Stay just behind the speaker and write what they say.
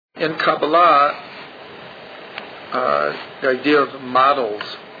In Kabbalah, the idea of models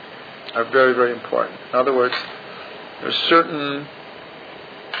are very, very important. In other words, there's certain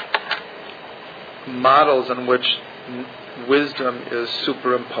models on which wisdom is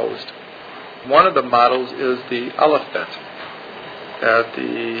superimposed. One of the models is the alphabet, that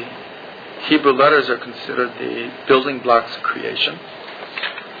the Hebrew letters are considered the building blocks of creation.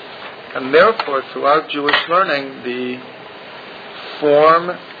 And therefore, throughout Jewish learning, the form,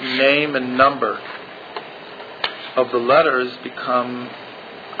 name, and number of the letters become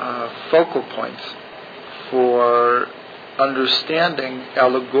focal points for understanding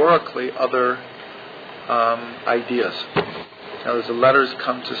allegorically other ideas. Now, as the letters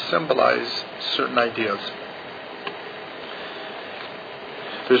come to symbolize certain ideas.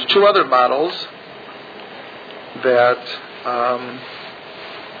 There's two other models that are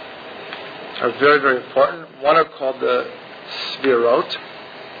very, very important. One are called the Sfirot.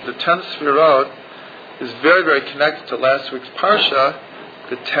 The 10 Sfirot is very, very connected to last week's Parsha,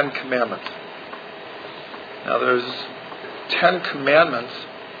 the 10 Commandments. Now there's 10 Commandments.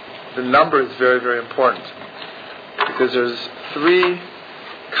 The number is very, very important because there's 3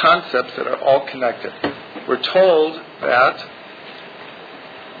 concepts that are all connected. We're told that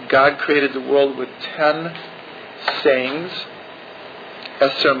God created the world with 10 sayings,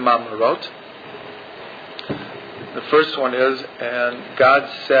 Eser Mamarot. The first one is, and God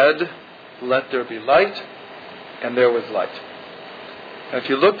said, let there be light, and there was light. And if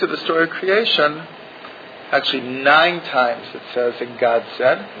you look to the story of creation, actually 9 times it says, and God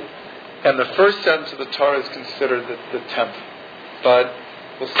said, and the first sentence of the Torah is considered the 10th. But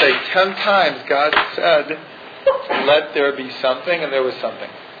we'll say 10 times God said, let there be something, and there was something.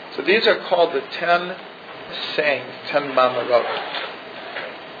 So these are called the 10 sayings, 10 mamarot.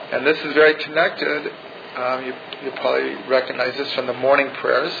 And this is very connected. You probably recognize this from the morning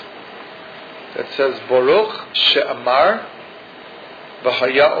prayers. That says, Baruch She'amar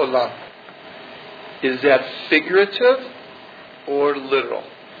V'haya Olam. Is that figurative or literal?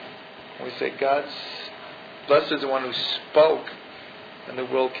 We say, God's blessed is the one who spoke and the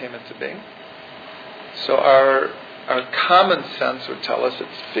world came into being. So our common sense would tell us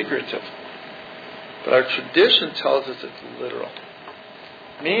it's figurative. But our tradition tells us it's literal.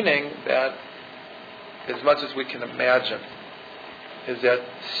 Meaning that, as much as we can imagine, is that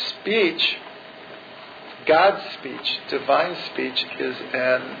speech, God's speech, divine speech, is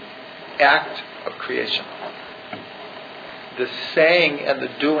an act of creation. The saying and the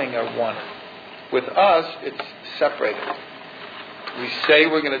doing are one. With us, it's separated. We say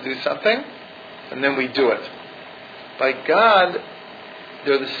we're going to do something, and then we do it. By God,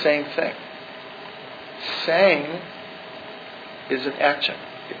 they're the same thing. Saying is an action.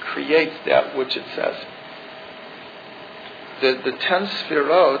 It creates that which it says. The 10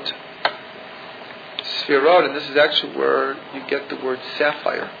 Sfirot, and this is actually where you get the word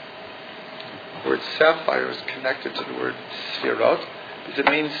sapphire. The word sapphire is connected to the word Sfirot because it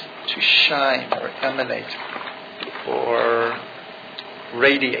means to shine or emanate or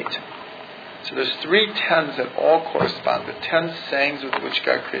radiate. So there's 3 tens that all correspond. The 10 sayings with which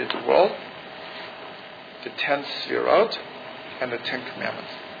God created the world, the 10 Sfirot, and the 10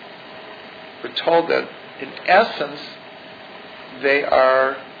 Commandments. We're told that in essence they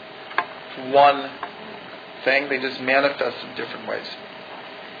are one thing, they just manifest in different ways.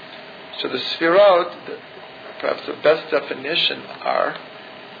 So the Sfirot, perhaps the best definition are,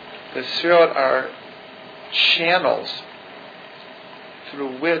 the Sfirot are channels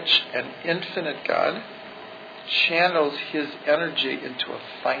through which an infinite God channels his energy into a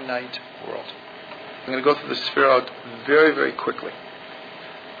finite world. I'm going to go through the Sfirot very, very quickly.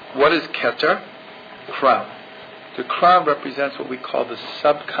 What is Keter? Crown. The crown represents what we call the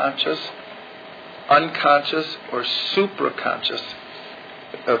subconscious, unconscious, or supraconscious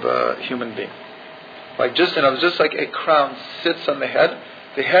of a human being. Just like a crown sits on the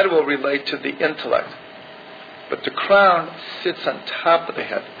head will relate to the intellect. But the crown sits on top of the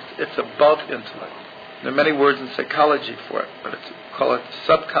head. It's above intellect. There are many words in psychology for it, but call it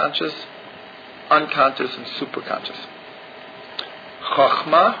subconscious, unconscious, and superconscious.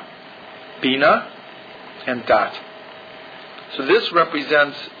 Chokhmah, Bina, and Dat. So this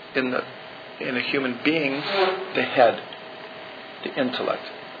represents in a human being the head, the intellect.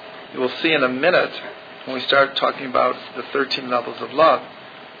 You will see in a minute when we start talking about the 13 levels of love,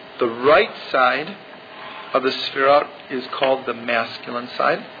 the right side of the Sfirot is called the masculine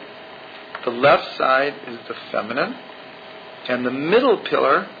side. The left side is the feminine. And the middle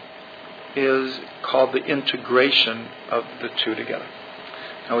pillar is called the integration of the two together.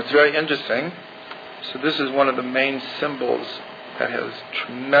 Now it's very interesting. So this is one of the main symbols that has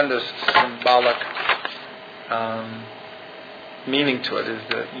tremendous symbolic meaning to it, is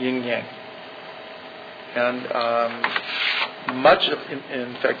the yin-yang. And much of,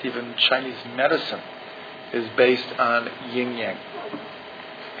 in fact, even Chinese medicine is based on yin-yang.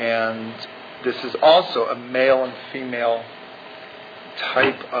 And this is also a male and female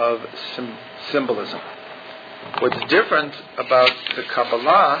type of symbolism. What's different about the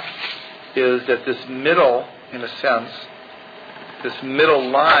Kabbalah is that this middle, in a sense, this middle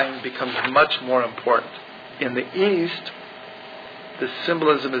line becomes much more important. In the East, the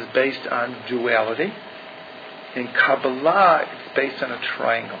symbolism is based on duality. In Kabbalah, it's based on a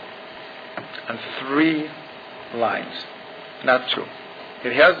triangle, on 3 lines, not 2.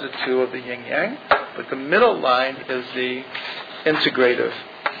 It has the 2 of the yin-yang, but the middle line is the integrative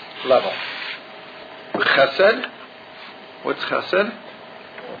level. Chesed, what's chesed?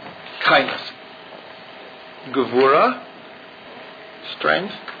 Kindness. Gevura,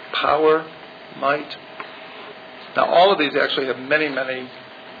 strength, power, might. Now all of these actually have many, many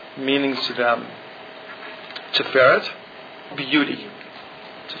meanings to them. Tiferet, beauty.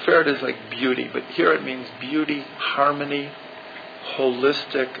 Tiferet is like beauty, but here it means beauty, harmony,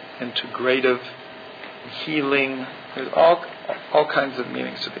 holistic, integrative, healing. There's all kinds of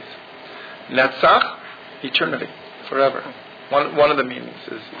meanings to these. Netzach, eternity, forever. One of the meanings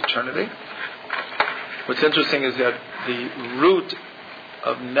is eternity. What's interesting is that the root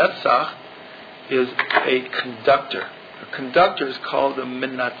of Netzach is a conductor. A conductor is called a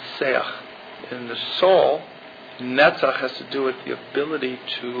menatseach. In the soul, Netzach has to do with the ability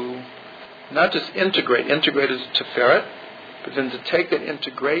to not just integrate is Tiferet, but then to take that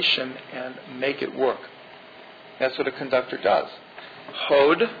integration and make it work. That's what a conductor does.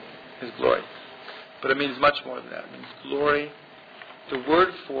 Hod is glory. But it means much more than that. It means glory. The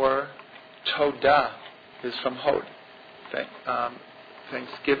word for Todah is from Hod.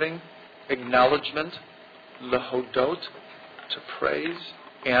 Thanksgiving, acknowledgement, lehodot, to praise.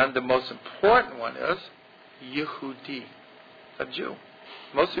 And the most important one is Yehudi, a Jew.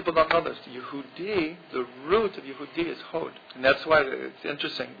 Most people don't know this. Yehudi, the root of Yehudi is Hod. And that's why it's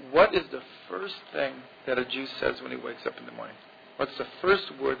interesting. What is the first thing that a Jew says when he wakes up in the morning? What's the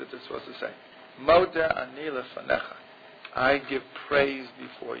first word that they're supposed to say? Modeh ani lefanecha. I give praise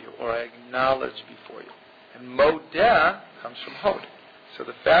before you, or I acknowledge before you. And Modeh comes from Hod. So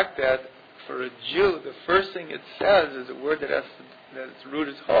the fact that for a Jew, the first thing it says is a word that its root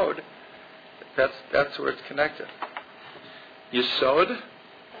is Hod, that's where it's connected. Yesod,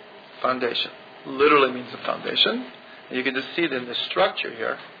 foundation. Literally means the foundation. And you can just see it in the structure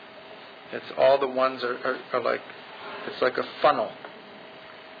here. It's all the ones are like, it's like a funnel.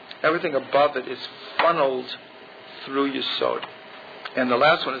 Everything above it is funneled through Yesod. And the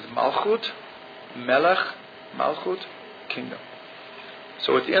last one is Malchut, Melech, Malchut, kingdom.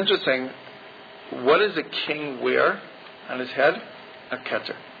 So it's interesting, what does a king wear on his head? A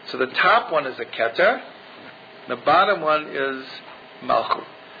keter. So the top one is a keter, the bottom one is Malchut.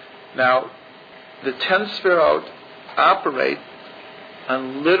 Now, the 10 Sefirot operate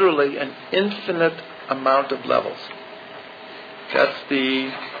on literally an infinite amount of levels. That's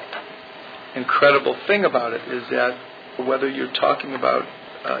the incredible thing about it, is that whether you're talking about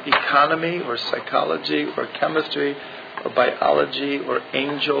economy or psychology or chemistry or biology or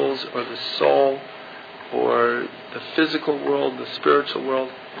angels or the soul or the physical world, the spiritual world,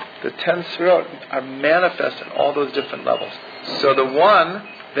 the 10 Sefirot are manifest in all those different levels. So the one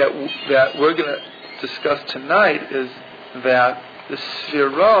that we're going to discuss tonight is that the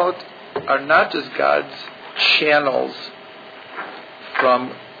Sefirot are not just God's channels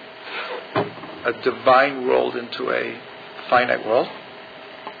from a divine world into a finite world,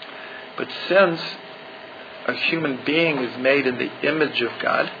 but since a human being is made in the image of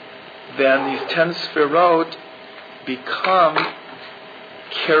God, then these 10 Sefirot become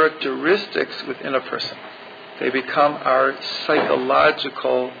characteristics within a person. They become our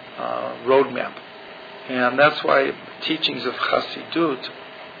psychological roadmap. And that's why teachings of Chassidut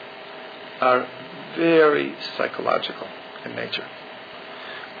are very psychological in nature.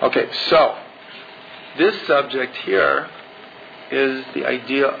 Okay, so this subject here is the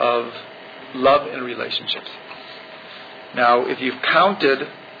idea of love in relationships. Now, if you've counted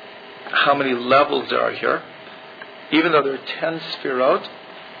how many levels there are here, even though there are 10 Sefirot,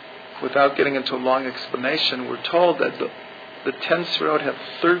 without getting into a long explanation, we're told that the 10 Sefirot have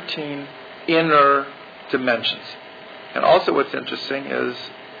 13 inner dimensions. And also what's interesting is,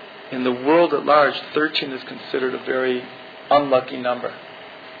 in the world at large, 13 is considered a very unlucky number.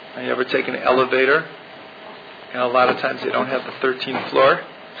 Have you ever taken an elevator? And a lot of times they don't have the 13th floor,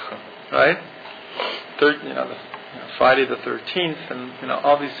 right? Friday the 13th, and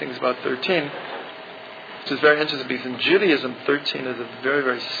all these things about 13, which is very interesting because in Judaism, 13 is a very,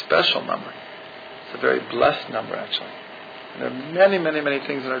 very special number. It's a very blessed number, actually. And there are many, many, many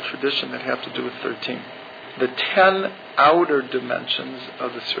things in our tradition that have to do with 13. The 10 outer dimensions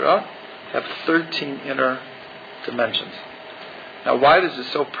of the Sefirah have 13 inner dimensions. Now, why is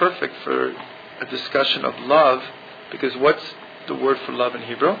this so perfect for a discussion of love? Because what's the word for love in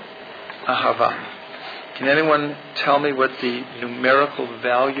Hebrew? Ahava. Can anyone tell me what the numerical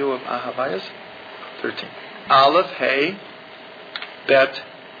value of Ahava is? 13. Aleph, Hey, Bet,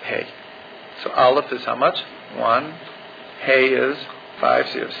 Hey. So Aleph is how much? 1. Hey is 5,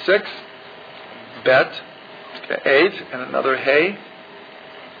 so you have 6. Bet, 8, and another Hey,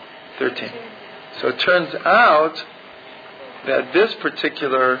 13. So it turns out that this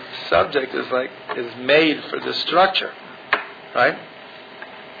particular subject is made for this structure, right?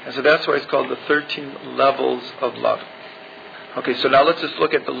 And so that's why it's called the 13 levels of love. Okay, so now let's just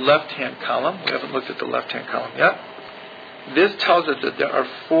look at the left-hand column. We haven't looked at the left-hand column yet. This tells us that there are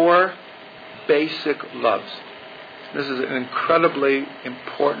 4 basic loves. This is an incredibly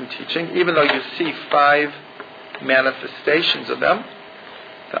important teaching, even though you see 5 manifestations of them.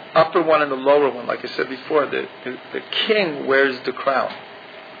 The upper one and the lower one, like I said before, the king wears the crown.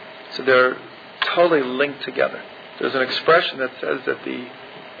 So they're totally linked together. There's an expression that says that the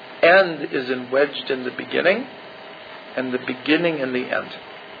end is wedged in the beginning, and the beginning in the end.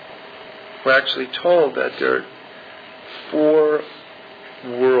 We're actually told that there are 4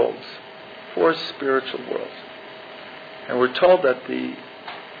 worlds, 4 spiritual worlds. And we're told that the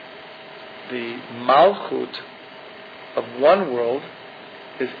Malchut of one world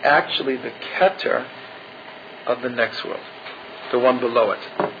is actually the Keter of the next world, the one below it.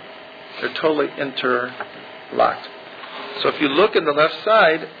 They're totally interlocked. So if you look in the left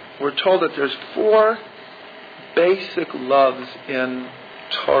side, we're told that there's 4 basic loves in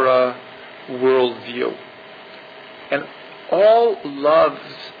Torah worldview. And all loves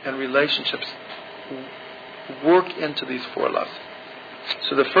and relationships work into these 4 loves.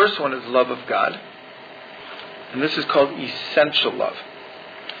 So the first one is love of God. And this is called essential love.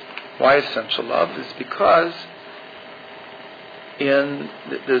 Why essential love? Is because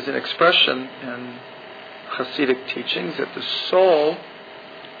there's an expression in Hasidic teachings that the soul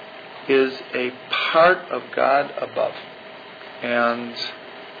is a part of God above. And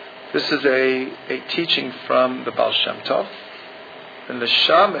this is a teaching from the Baal Shem Tov. And the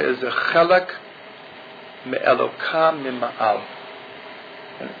Neshama is a chelek me'elokah mima'al,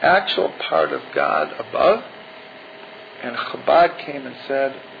 an actual part of God above. And Chabad came and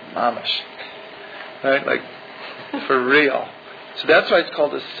said, mamash. Right? Like, for real. So that's why it's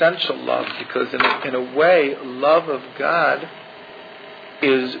called essential love, because in a way, love of God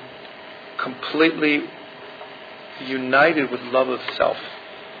is completely united with love of self,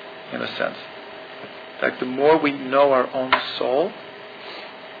 in a sense. In fact, the more we know our own soul,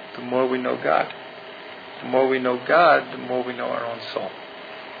 the more we know God. The more we know God, the more we know our own soul.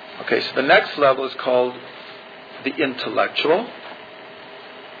 Okay, so the next level is called the intellectual,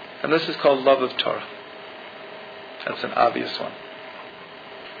 and this is called love of Torah. That's an obvious one.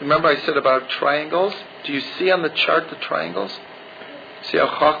 Remember I said about triangles? Do you see on the chart the triangles? See how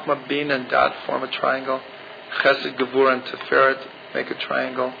Chochmah, Bin, and Dat form a triangle? Chesed, Gevurah, and Tiferet make a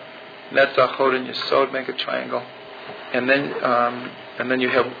triangle. Netzach, Hod, and Yesod make a triangle. And then you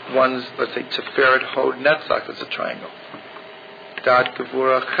have ones, let's say Tiferet, Hod, Netzach is a triangle. Dat,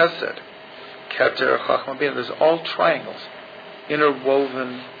 Gevurah, Chesed, Keter, Chochmah, Bin. There's all triangles,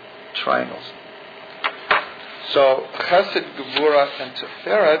 interwoven triangles. So Chesed, Gevurah, and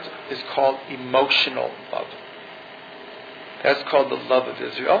Tiferet is called emotional love. That's called the love of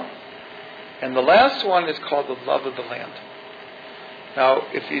Israel. And the last one is called the love of the land. Now,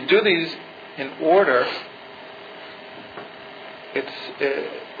 if you do these in order,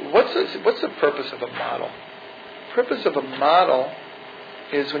 what's the purpose of a model? The purpose of a model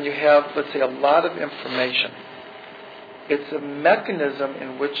is when you have, let's say, a lot of information. It's a mechanism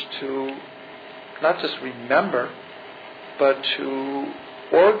in which to not just remember, but to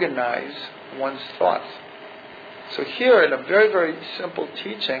organize one's thoughts. So here, in a very, very simple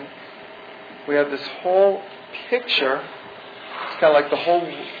teaching, we have this whole picture. It's kind of like the whole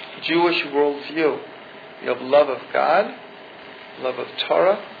Jewish worldview. You have love of God, love of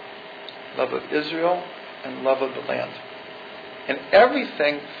Torah, love of Israel, and love of the land. And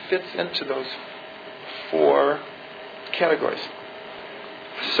everything fits into those 4 categories.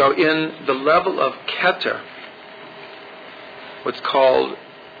 So in the level of Keter, what's called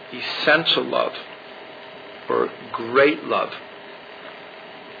essential love, or great love.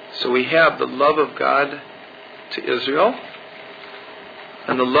 So we have the love of God to Israel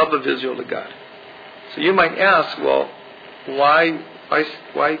and the love of Israel to God. So you might ask, well,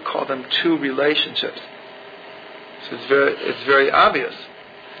 why call them two relationships? So it's very obvious.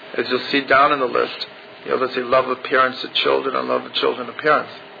 As you'll see down in the list, let's say love of parents to children and love of children to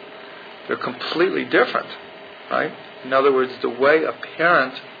parents. They're completely different, right? In other words, the way a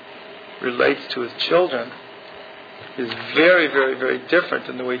parent relates to his children is very, very, very different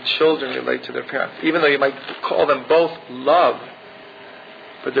than the way children relate to their parents. Even though you might call them both love,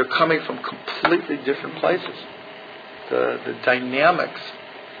 but they're coming from completely different places. The dynamics,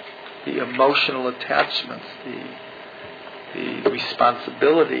 the emotional attachments, the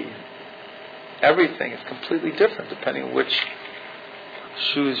responsibility, everything is completely different depending on which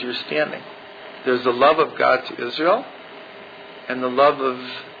shoes you're standing. There's the love of God to Israel and the love of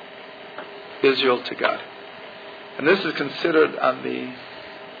Israel to God. And this is considered on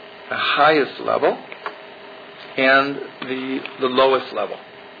the highest level and the lowest level.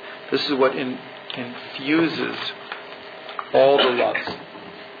 This is what infuses all the loves.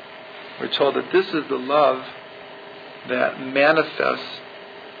 We're told that this is the love that manifests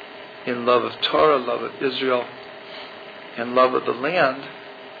in love of Torah, love of Israel, and love of the land,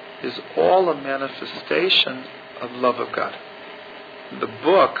 is all a manifestation of love of God. The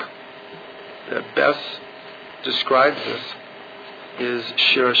book that best describes this is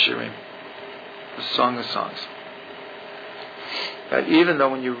Shir HaShirim, the Song of Songs. That even though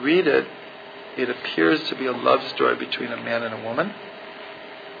when you read it, it appears to be a love story between a man and a woman,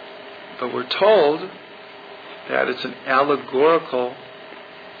 but we're told that it's an allegorical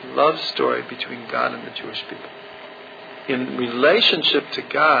love story between God and the Jewish people. In relationship to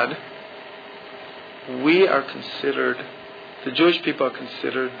God, the Jewish people are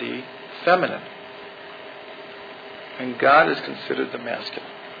considered the feminine, and God is considered the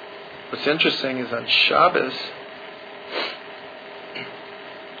masculine. What's interesting is on Shabbos,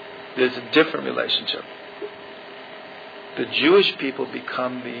 there's a different relationship. The Jewish people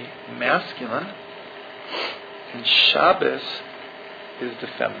become the masculine, and Shabbos is the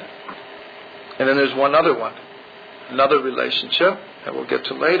feminine. And then there's one other one. Another relationship that we'll get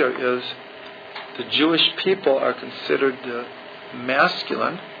to later is the Jewish people are considered the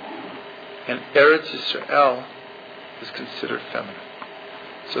masculine, and Eretz Yisrael is considered feminine.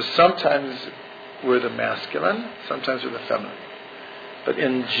 So sometimes we're the masculine, sometimes we're the feminine. But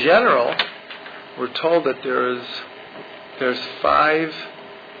in general, we're told that there's 5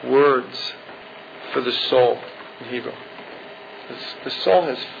 words for the soul in Hebrew. The soul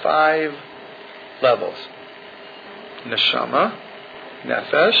has 5 levels: neshama,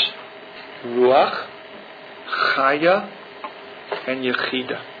 nefesh, ruach, chaya, and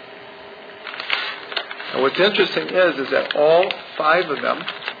yechida. And what's interesting is that all 5 of them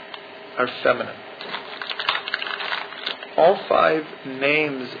are feminine. All 5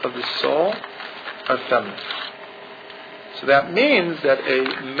 names of the soul are feminine. So that means that a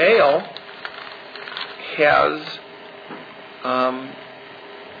male has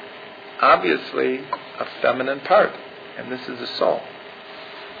obviously a feminine part, and this is the soul.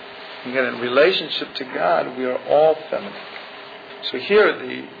 Again, in relationship to God, we are all feminine. So here,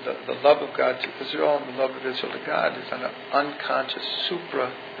 the love of God to Israel and the love of Israel to God is on an unconscious,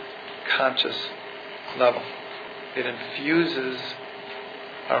 supra-conscious level. It infuses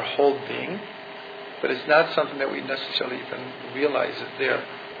our whole being, but it's not something that we necessarily even realize is there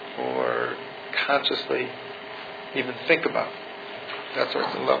or consciously even think about. That's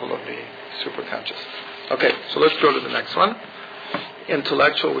what's the level of the superconscious. Okay, so let's go to the next one.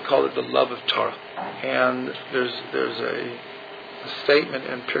 Intellectual, we call it the love of Torah. And there's a statement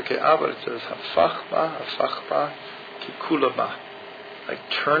in Pirkei Avot that says, hafach ba, kikula ba. Like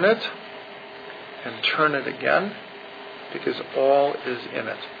turn it and turn it again, because all is in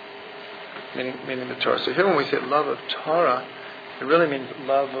it. Meaning the Torah. So here when we say love of Torah, it really means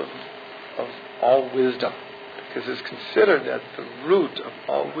love of all wisdom. Because it's considered that the root of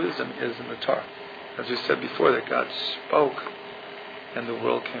all wisdom is in the Torah. As we said before, that God spoke and the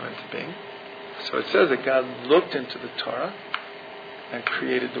world came into being. So it says that God looked into the Torah and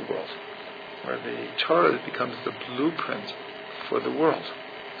created the world, where the Torah becomes the blueprint for the world.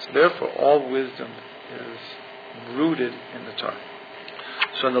 So therefore, all wisdom is rooted in the Torah.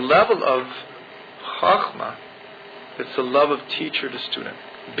 So on the level of Chachma, it's the love of teacher to student.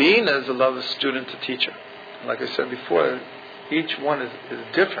 Bina is the love of student to teacher. Like I said before, each one is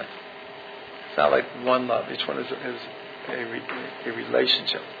different. It's not like one love. Each one is a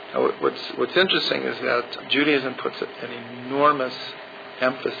relationship. Now, what's interesting is that Judaism puts an enormous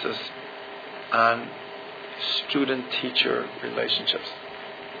emphasis on student-teacher relationships.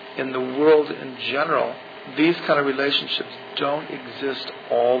 In the world in general, these kind of relationships don't exist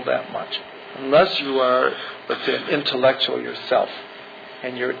all that much. Unless you are, let's say, an intellectual yourself,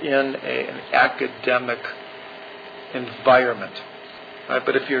 and you're in an academic environment. Right?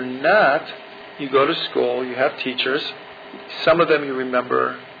 But if you're not, you go to school, you have teachers. Some of them you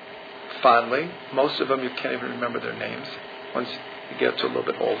remember fondly. Most of them you can't even remember their names. Once you get to a little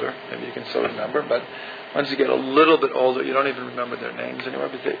bit older, maybe you can still remember. But once you get a little bit older, you don't even remember their names anymore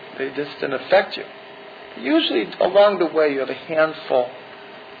because they just didn't affect you. Usually along the way you have a handful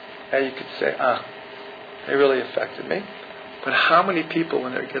and you could say, they really affected me. But how many people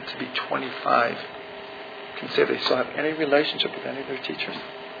when they get to be 25 can say they still have any relationship with any of their teachers?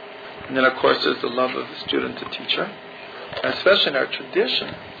 And then of course there's the love of the student to teacher. And especially in our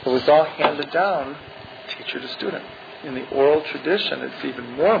tradition, it was all handed down teacher to student. In the oral tradition it's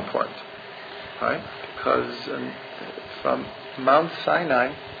even more important. Right? Because from Mount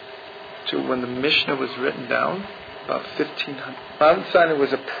Sinai to when the Mishnah was written down, about 1500. Mount Sinai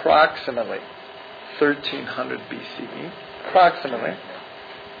was approximately 1300 BCE. Approximately.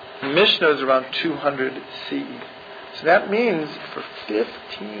 The Mishnah is around 200 CE. So that means for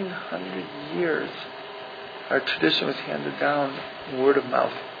 1500 years, our tradition was handed down word of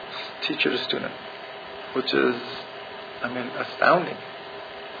mouth, teacher to student, which is, astounding.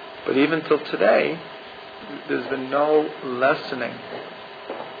 But even till today, there's been no lessening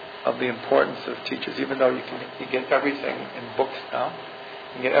of the importance of teachers, even though you get everything in books now.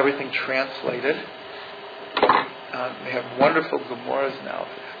 You get everything translated. They have wonderful Gemaras now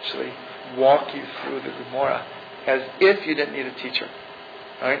that actually walk you through the Gemara as if you didn't need a teacher.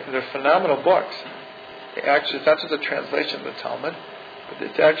 Right? They're phenomenal books. It's not just a translation of the Talmud, but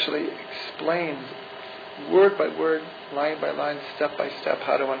it actually explains word by word, line by line, step by step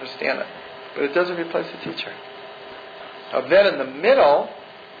how to understand it. But it doesn't replace the teacher. Now then in the middle,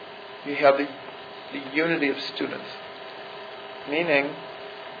 you have the unity of students. Meaning,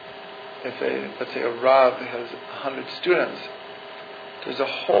 let's say a Rav has 100 students, there's a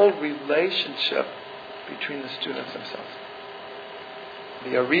whole relationship between the students themselves. The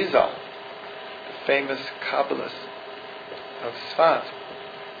Arizal, the famous Kabbalist of Sfat,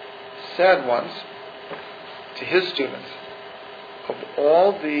 said once to his students, of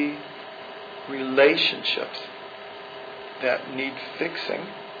all the relationships that need fixing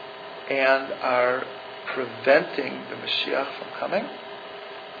and are preventing the Mashiach from coming,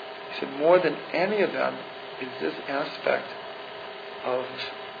 he said more than any of them is this aspect of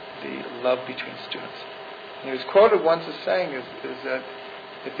the love between students. And he was quoted once as saying is that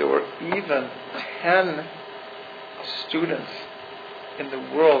if there were even 10 students in the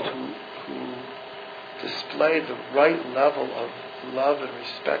world who displayed the right level of love and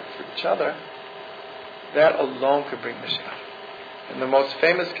respect for each other, that alone could bring Mashiach. And the most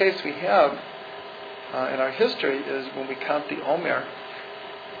famous case we have in our history is when we count the Omer.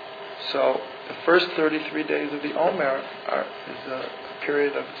 So the first 33 days of the Omer is a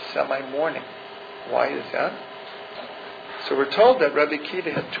period of semi-mourning. Why is that? So we're told that Rabbi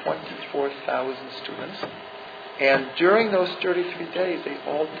Akiva had 24,000 students, and during those 33 days they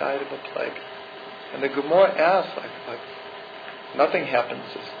all died of a plague. And the Gemara asks, like nothing happens,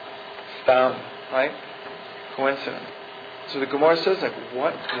 it's stam, right? Coincidence. So the Gemara says,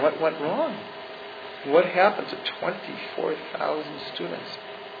 what went wrong? What happened to 24,000 students?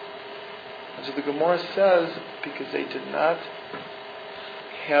 And so the Gemara says, because they did not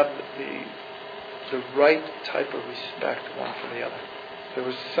have the right type of respect one for the other. There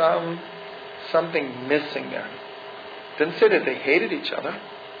was something missing there. Didn't say that they hated each other.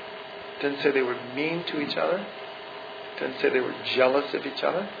 Didn't say they were mean to each other. Didn't say they were jealous of each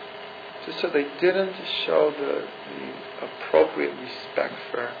other. Just so they didn't show the appropriate respect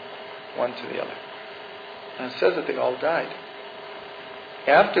for one to the other. And it says that they all died.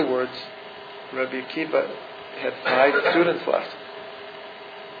 Afterwards, Rabbi Akiva had 5 students left.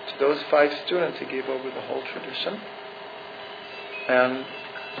 To those 5 students, he gave over the whole tradition. And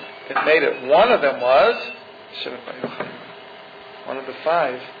it made it. One of them was Shimon Bar Yochai. One of the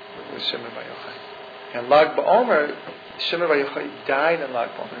 5 was Shimon Bar Yochai. And Lag BaOmer, Shimon Bar Yochai died in Lag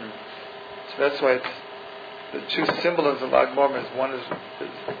BaOmer. So that's why it's the two symbols of Lag BaOmer is one is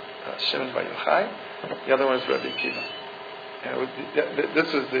Shimon Bar Yochai, the other one is Rabbi Akiva. And this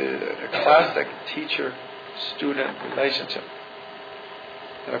is a classic teacher-student relationship.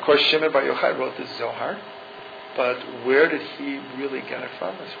 And of course, Shimon Bar Yochai wrote the Zohar, but where did he really get it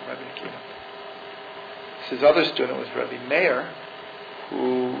from? It was from Rabbi Akiva. His other student was Rabbi Meir,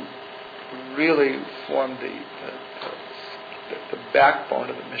 who really formed the backbone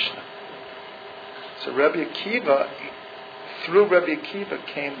of the Mishnah. So Rabbi Akiva through Rabbi Akiva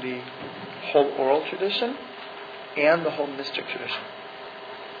came the whole oral tradition and the whole mystic tradition.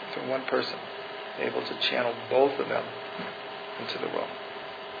 Through one person, able to channel both of them into the world.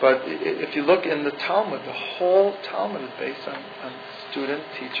 But if you look in the Talmud, the whole Talmud is based on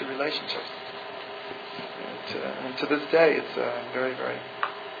student-teacher relationships. And to this day, it's a very, very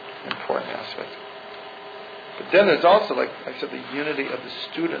important aspect. But then there's also, like I said, the unity of the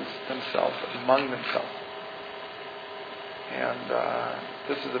students themselves, among themselves. And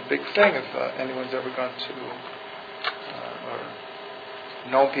this is a big thing if anyone's ever gone to, or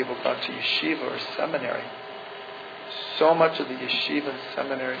known people gone to yeshiva or seminary. So much of the yeshiva and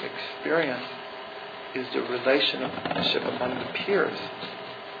seminary experience is the relationship among the peers.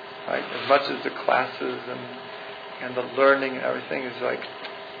 Right? As much as the classes and the learning and everything is like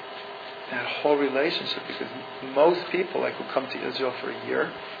that whole relationship, because most people who come to Israel for a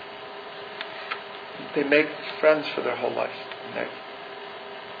year, they make friends for their whole life.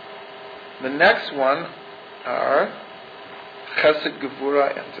 The next one are Chesed,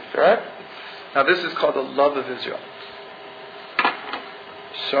 Gevura, and Tiferet. Now this is called the love of Israel.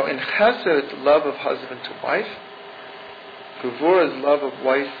 So in Chesed, it's love of husband to wife. Gevura is love of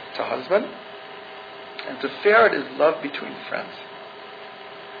wife to husband. And Tiferet is love between friends.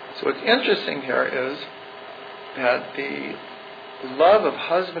 So what's interesting here is that the love of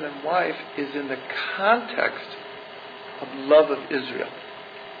husband and wife is in the context of love of Israel.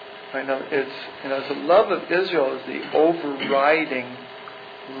 Right now, the love of Israel is the overriding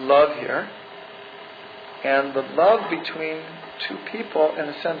love here, and the love between two people, in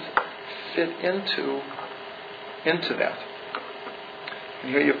a sense, fit into that.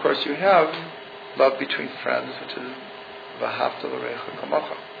 And here, of course, you have love between friends, which is v'ahavta l'recha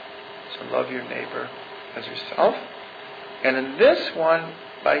kamocha. So love your neighbor as yourself. And in this one,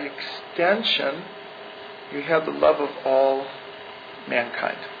 by extension, you have the love of all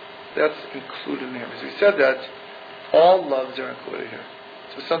mankind. That's included in here. As we said that, all loves are included here.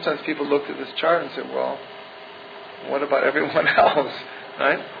 So sometimes people look at this chart and say, well, what about everyone else?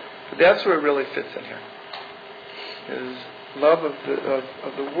 Right? But that's where it really fits in here. Is love of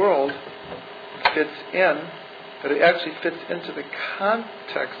the world fits in, but it actually fits into the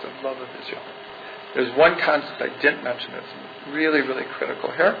context of love of Israel. There's one concept I didn't mention that's really, really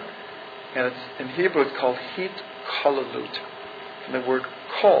critical here. And it's in Hebrew it's called hit kolalut. And the word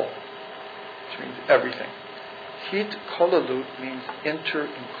kol, which means everything. Hit kolalut means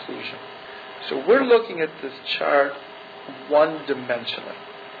inter-inclusion. So we're looking at this chart one-dimensionally.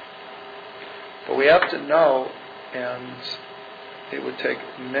 But we have to know, and it would take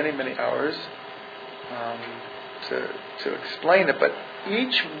many, many hours to explain it, but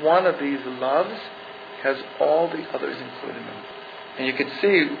each one of these loves has all the others included in them. And you can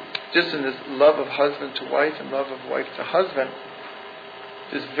see, just in this love of husband to wife and love of wife to husband,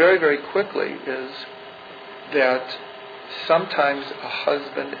 just very, very quickly is that sometimes a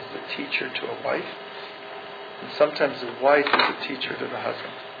husband is a teacher to a wife, and sometimes a wife is a teacher to the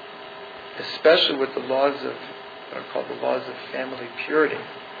husband. Especially with the laws of, what are called the laws of family purity.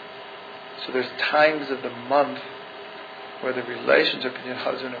 So there's times of the month where the relationship between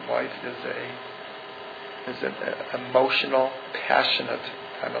husband and wife is an emotional, passionate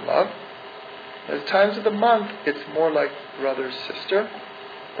kind of love. There's times of the month it's more like brother, sister,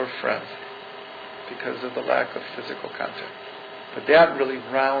 or friends, because of the lack of physical contact. But that really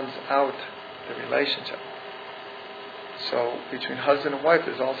rounds out the relationship. So between husband and wife,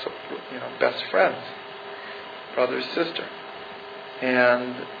 there's also, best friends, brother, sister,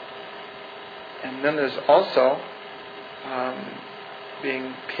 and then there's also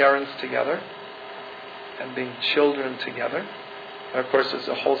being parents together and being children together. And of course, there's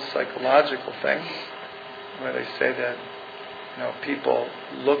a whole psychological thing where they say that people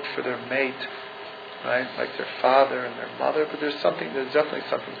look for their mate, right, like their father and their mother. But there's definitely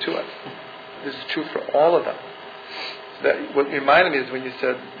something to it. This is true for all of them. So that what reminded me is when you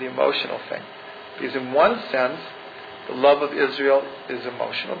said the emotional thing, because in one sense, the love of Israel is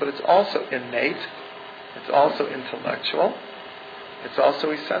emotional, but it's also innate. It's also intellectual. It's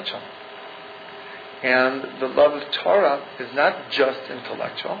also essential. And the love of Torah is not just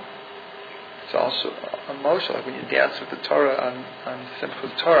intellectual. It's also emotional. Like when you dance with the Torah on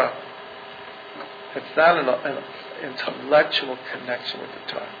Simchas Torah, it's not an intellectual connection with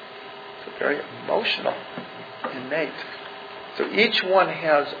the Torah. It's a very emotional, innate. So each one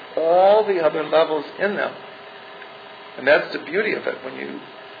has all the other levels in them. And that's the beauty of it.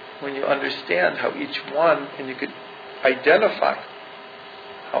 When you understand how each one, and you could identify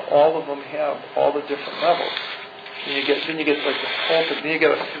how all of them have all the different levels. Then you get like the whole thing. Then you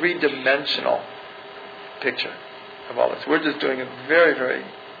get a three-dimensional picture of all this. We're just doing it very, very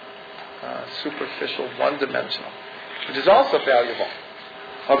superficial, one-dimensional, which is also valuable.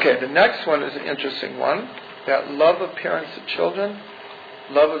 Okay, the next one is an interesting one. That love of parents to children,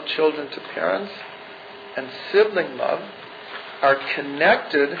 love of children to parents, and sibling love are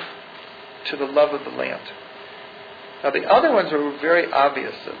connected to the love of the land. Now the other ones are very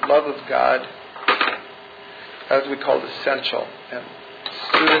obvious. The love of God, as we call it, essential. And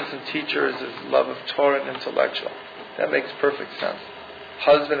students and teachers is love of Torah and intellectual. That makes perfect sense.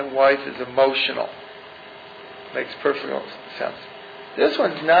 Husband and wife is emotional. Makes perfect sense. This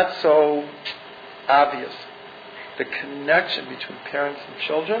one's not so obvious. The connection between parents and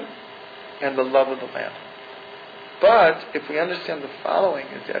children and the love of the land. But if we understand the following,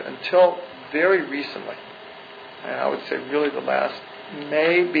 is that until very recently, and I would say really the last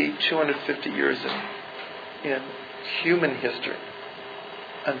maybe 250 years in human history,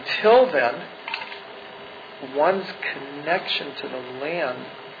 until then, one's connection to the land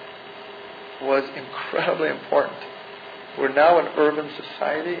was incredibly important. We're now an urban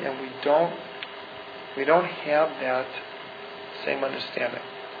society, and we don't have that same understanding.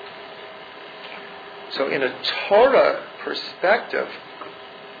 So in a Torah perspective,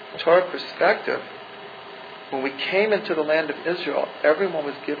 when we came into the land of Israel, everyone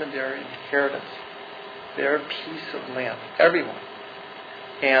was given their inheritance, their piece of land, everyone.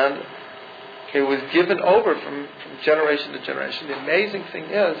 And it was given over from generation to generation. The amazing thing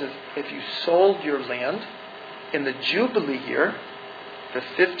is if you sold your land in the Jubilee year, the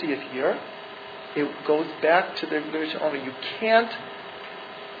 50th year, it goes back to the original owner. You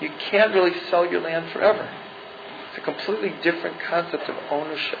can't really sell your land forever. It's a completely different concept of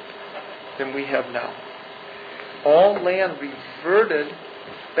ownership than we have now. All land reverted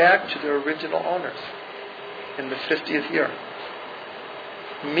back to their original owners in the 50th year.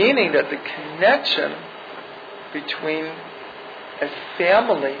 Meaning that the connection between a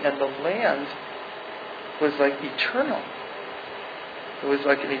family and the land was like eternal. It was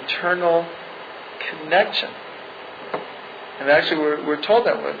like an eternal connection. And actually we're told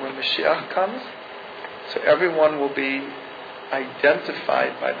that when Mashiach comes, so everyone will be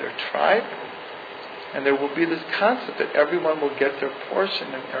identified by their tribe, and there will be this concept that everyone will get their portion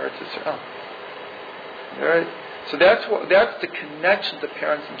in Eretz Yisrael. Right? So that's the connection to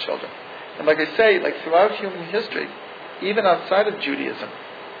parents and children. And like I say, like throughout human history, even outside of Judaism,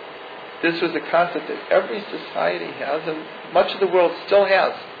 this was a concept that every society has, and much of the world still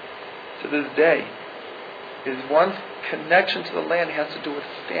has to this day, is one's connection to the land has to do with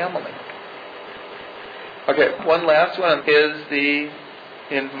family. Okay, one last one is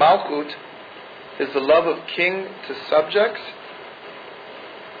in Malkut, is the love of king to subjects,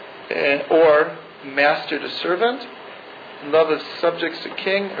 or master to servant, love of subjects to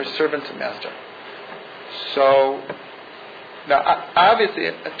king, or servant to master. So, now obviously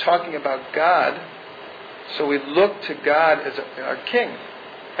talking about God, so we look to God as our king.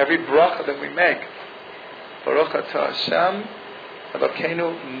 Every bracha that we make, Baruch atah Hashem,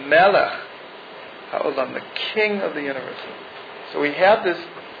 Elokeinu Melech Ha'olam, the king of the universe. So we have this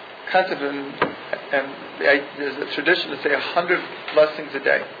concept, and there's a tradition to say 100 blessings a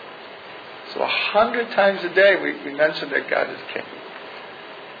day. So 100 times a day we mention that God is king.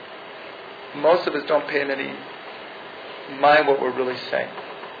 Most of us don't pay in any mind what we're really saying.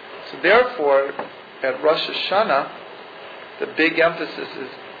 So therefore, at Rosh Hashanah, the big emphasis is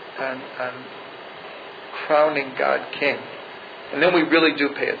on crowning God king. And then we really do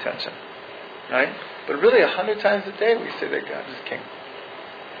pay attention. Right? But really 100 times a day we say that God is king.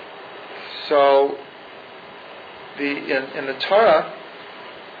 So in the Torah,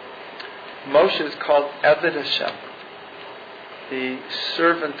 Moshe is called Eved Hashem, the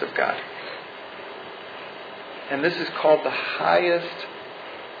servant of God. And this is called the highest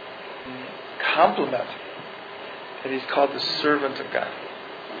compliment, that he's called the servant of God.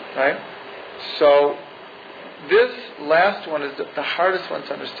 Right? So this last one is the hardest one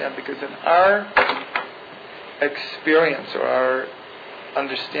to understand, because in our experience or our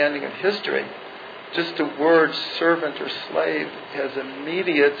understanding of history, just the word servant or slave has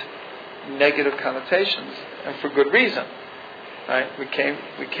immediate negative connotations, and for good reason. Right? We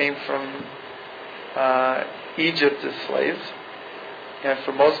came from Egypt as slaves, and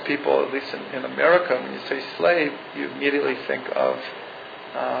for most people, at least in America, when you say slave, you immediately think of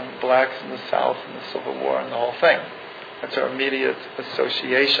blacks in the South and the Civil War and the whole thing. That's our immediate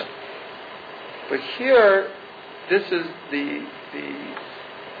association. But here, this is the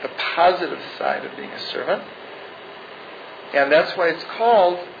positive side of being a servant, and that's why it's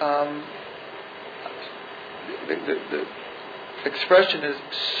called. The expression is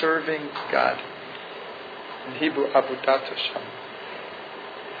serving God. In Hebrew, Avodat Hashem.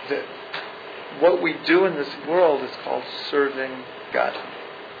 That what we do in this world is called serving God.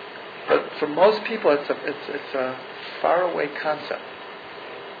 But for most people, it's a faraway concept.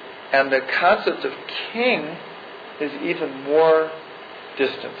 And the concept of king is even more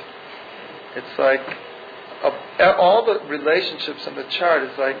distant. It's like all the relationships in the chart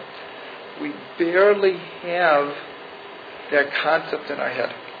is like we barely have that concept in our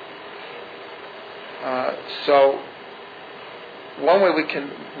head. So one way we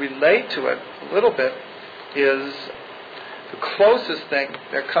can relate to it a little bit is the closest thing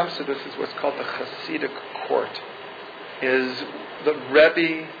that comes to this is what's called the Hasidic court. Is the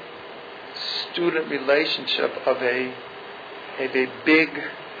Rebbe-student relationship of a big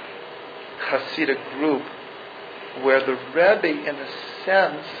Hasidic group, where the Rebbe, in a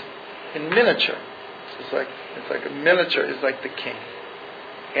sense, in miniature, it's like a miniature is like the king,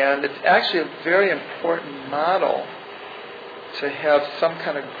 and it's actually a very important model to have some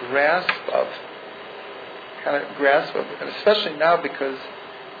kind of grasp of, and especially now because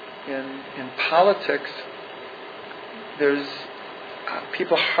in politics, there's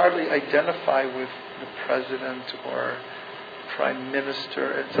people hardly identify with the president or prime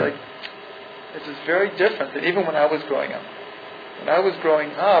minister. It's just very different than even when I was growing up. When I was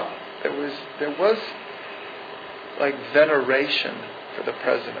growing up, there was like veneration for the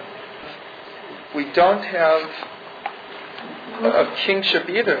president. We don't have of kingship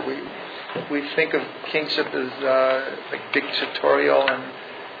either. We think of kingship as like dictatorial, and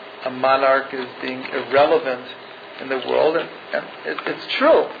a monarch as being irrelevant in the world, and it's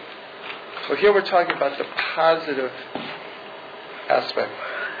true. So here we're talking about the positive aspect,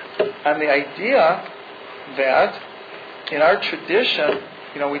 and the idea that in our tradition,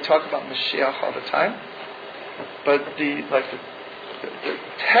 we talk about Mashiach all the time, but the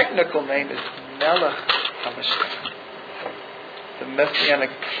technical name is Melech HaMashiach, the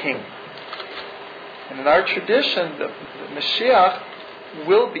Messianic King. And in our tradition, the Mashiach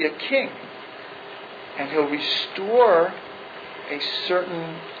will be a king, and he'll restore a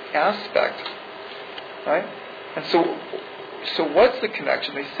certain aspect, right? And so what's the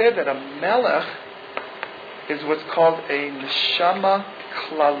connection? They say that a melech is what's called a neshama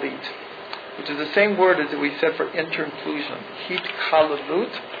klalit, which is the same word as we said for inter-inclusion, hit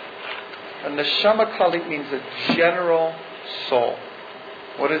kalalut. A neshama klalit means a general soul.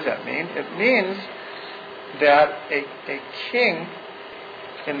 What does that mean? It means that a king,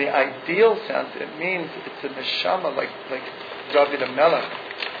 in the ideal sense, it means it's a neshama like David HaMelech,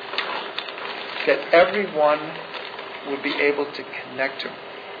 that everyone would be able to connect to,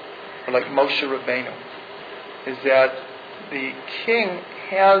 or like Moshe Rabbeinu, is that the king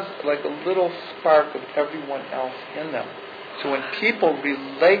has like a little spark of everyone else in them. So when people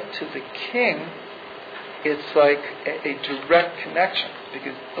relate to the king, it's like a direct connection,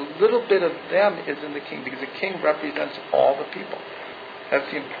 because a little bit of them is in the king, because the king represents all the people. That's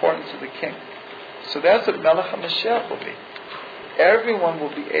the importance of the king. So that's what Melech HaMashiach will be. Everyone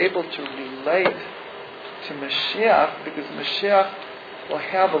will be able to relate to Mashiach, because Mashiach will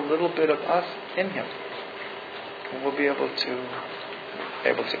have a little bit of us in him, and we'll be able to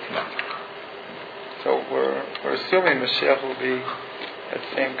connect. So we're assuming Mashiach will be that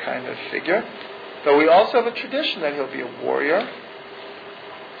same kind of figure. But we also have a tradition that he'll be a warrior,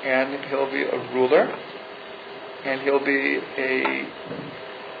 and he'll be a ruler, and he'll be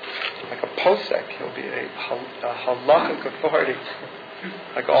like a posek. He'll be a halachic authority,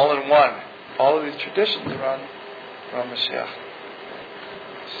 like all in one. All of these traditions around Mashiach.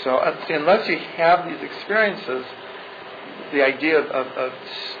 So unless you have these experiences, the idea of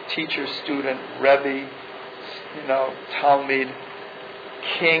teacher, student, Rebbe, Talmud,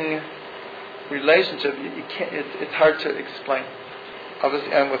 king relationship, you can't. It's hard to explain. I'll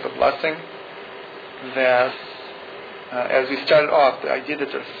just end with a blessing that, as we started off, the idea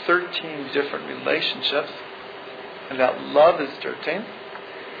that there are 13 different relationships, and that love is 13.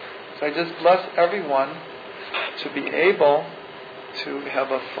 So I just bless everyone to be able to have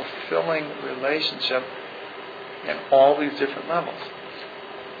a fulfilling relationship in all these different levels.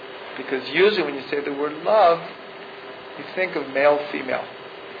 Because usually when you say the word love, you think of male, female.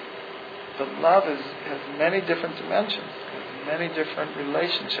 But love has many different dimensions, has many different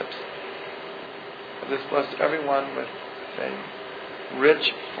relationships. I just bless everyone with a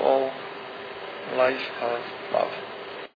rich, full life of love.